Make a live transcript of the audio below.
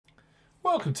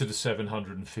Welcome to the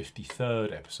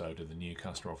 753rd episode of the New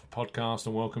Customer Offer Podcast,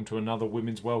 and welcome to another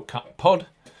Women's World Cup pod.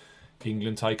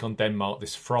 England take on Denmark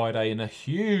this Friday in a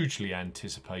hugely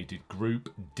anticipated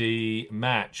Group D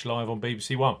match, live on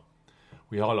BBC One.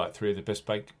 We highlight three of the best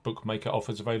bookmaker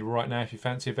offers available right now if you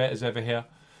fancy a bet as ever here.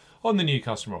 On the New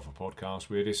Customer Offer Podcast,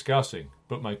 we're discussing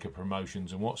bookmaker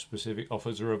promotions and what specific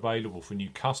offers are available for new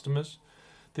customers.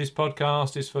 This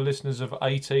podcast is for listeners of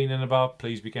 18 and above.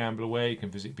 Please be gamble aware. You can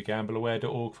visit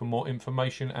begambleaware.org for more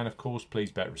information, and of course,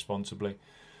 please bet responsibly.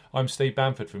 I'm Steve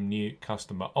Bamford from New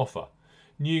Customer Offer.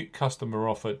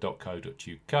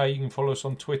 newcustomeroffer.co.uk. You can follow us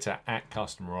on Twitter at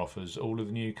Customer Offers. All of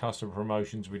the new customer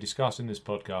promotions we discuss in this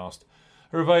podcast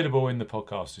are available in the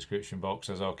podcast description box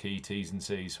as our key T's and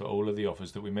C's for all of the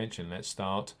offers that we mentioned. Let's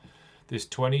start this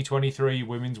 2023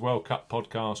 Women's World Cup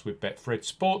podcast with Betfred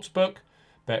Sportsbook.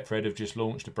 Betfred have just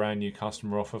launched a brand new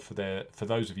customer offer for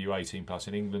those of you 18 plus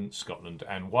in England, Scotland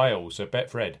and Wales. So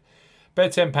Betfred,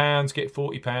 bet £10, get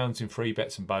 £40 in free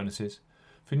bets and bonuses.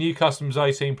 For new customers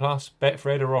 18 plus,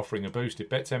 Betfred are offering a boosted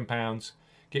bet £10,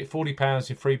 get £40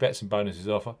 in free bets and bonuses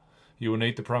offer. You will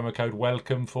need the promo code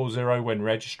WELCOME40 when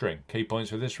registering. Key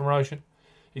points for this promotion: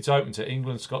 it's open to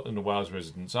England, Scotland and Wales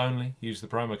residents only. Use the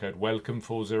promo code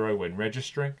WELCOME40 when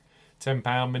registering.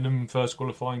 £10 minimum first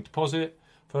qualifying deposit.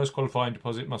 First qualifying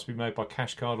deposit must be made by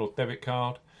cash card or debit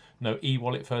card. No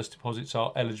e-wallet first deposits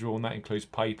are eligible, and that includes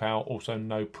PayPal. Also,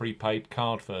 no prepaid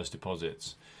card first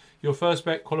deposits. Your first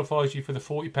bet qualifies you for the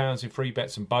 £40 in free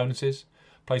bets and bonuses.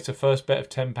 Place a first bet of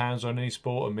 £10 on any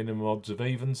sport and minimum odds of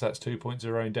evens. That's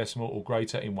 2.0 in decimal or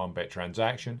greater in one bet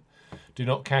transaction. Do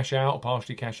not cash out or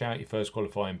partially cash out your first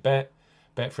qualifying bet.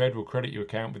 Betfred will credit your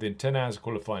account within 10 hours of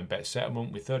qualifying bet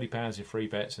settlement with £30 in free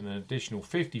bets and an additional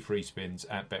 50 free spins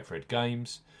at Betfred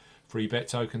Games. Free bet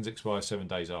tokens expire 7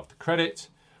 days after credit.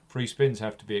 Free spins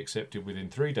have to be accepted within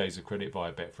 3 days of credit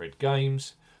via Betfred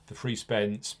Games. The free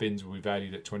spins will be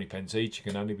valued at 20p each and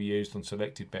can only be used on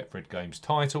selected Betfred Games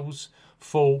titles.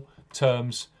 Full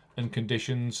terms and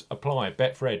conditions apply.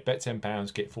 Betfred, bet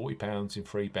 £10, get £40 in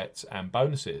free bets and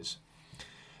bonuses.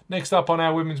 Next up on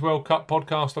our Women's World Cup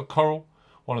podcast are Coral,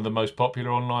 one of the most popular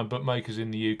online bookmakers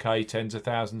in the UK. Tens of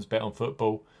thousands bet on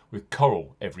football with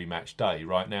Coral every match day.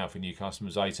 Right now, for new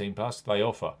customers 18 plus, they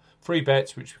offer free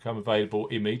bets which become available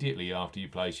immediately after you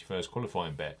place your first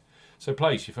qualifying bet. So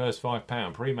place your first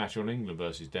 £5 pre-match on England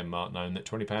versus Denmark, knowing that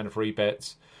 £20 of free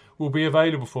bets will be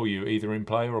available for you either in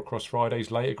play or across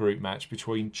Friday's later group match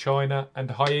between China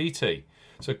and Haiti.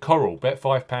 So Coral, bet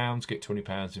 £5, get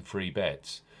 £20 in free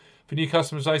bets. For new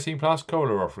customers 18 plus,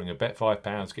 Coral are offering a bet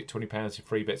 £5, get £20 in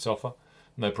free bets offer.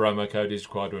 No promo code is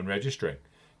required when registering.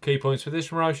 Key points for this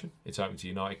promotion: it's open to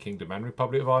United Kingdom and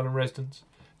Republic of Ireland residents.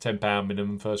 £10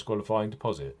 minimum first qualifying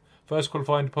deposit. First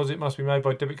qualifying deposit must be made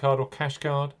by debit card or cash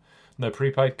card. No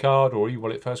prepaid card or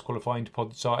e-wallet first qualifying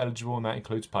deposits are eligible, and that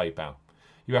includes PayPal.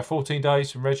 You have 14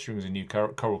 days from registering as a new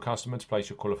Coral customer to place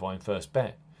your qualifying first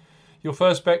bet. Your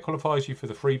first bet qualifies you for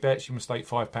the free bets. You must stake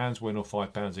 £5 win or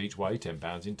 £5 each way,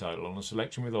 £10 in total, on a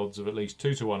selection with odds of at least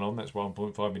 2 to 1 on, that's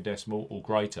 1.5 in decimal or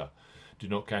greater. Do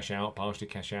not cash out, partially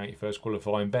cash out your first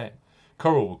qualifying bet.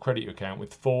 Coral will credit your account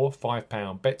with 4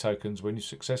 £5 bet tokens when you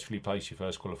successfully place your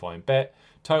first qualifying bet.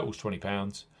 Totals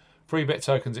 £20. Free bet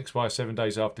tokens expire 7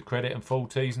 days after credit and full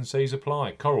T's and C's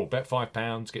apply. Coral, bet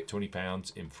 £5, get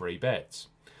 £20 in free bets.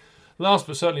 Last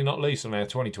but certainly not least on our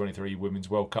 2023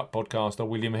 Women's World Cup podcast are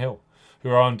William Hill, who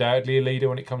are undoubtedly a leader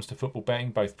when it comes to football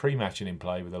betting, both pre-match and in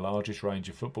play, with the largest range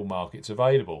of football markets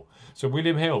available. So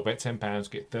William Hill, bet £10,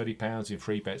 get £30 in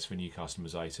free bets for new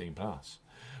customers 18 plus.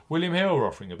 William Hill are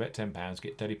offering a bet £10,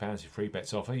 get £30 in free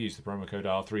bets offer. Use the promo code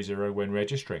R30 when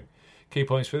registering. Key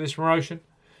points for this promotion: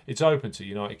 it's open to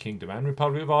United Kingdom and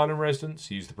Republic of Ireland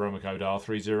residents. Use the promo code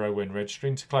R30 when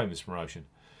registering to claim this promotion.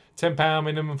 £10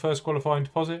 minimum first qualifying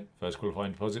deposit. First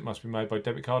qualifying deposit must be made by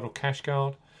debit card or cash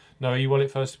card. No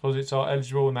e-wallet first deposits are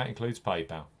eligible, and that includes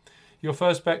PayPal. Your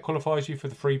first bet qualifies you for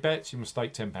the free bets. You must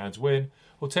stake £10 win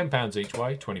or £10 each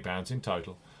way, £20 in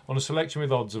total, on a selection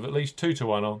with odds of at least 2 to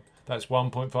 1 on, that's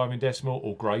 1.5 in decimal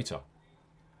or greater.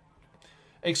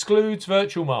 Excludes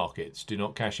virtual markets. Do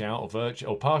not cash out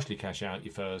or partially cash out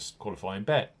your first qualifying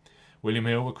bet. William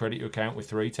Hill will credit your account with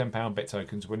 3 £10 bet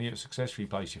tokens when you have successfully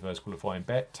placed your first qualifying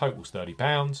bet. Totals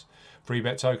 £30. Free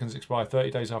bet tokens expire 30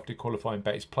 days after your qualifying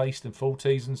bet is placed and full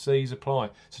T's and C's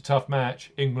apply. It's a tough match,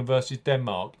 England versus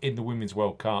Denmark in the Women's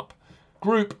World Cup.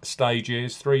 Group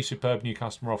stages, 3 superb new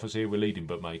customer offers here with leading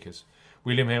bookmakers.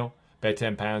 William Hill, bet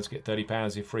 £10, get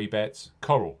 £30 in free bets.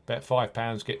 Coral, bet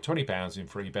 £5, get £20 in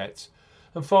free bets.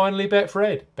 And finally,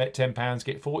 Betfred, bet £10,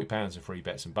 get £40 in free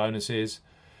bets and bonuses.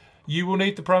 You will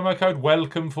need the promo code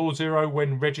WELCOME40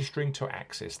 when registering to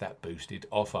access that boosted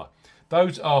offer.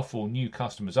 Those are for new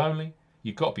customers only.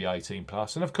 You've got to be 18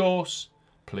 plus, and of course,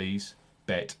 please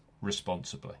bet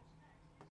responsibly.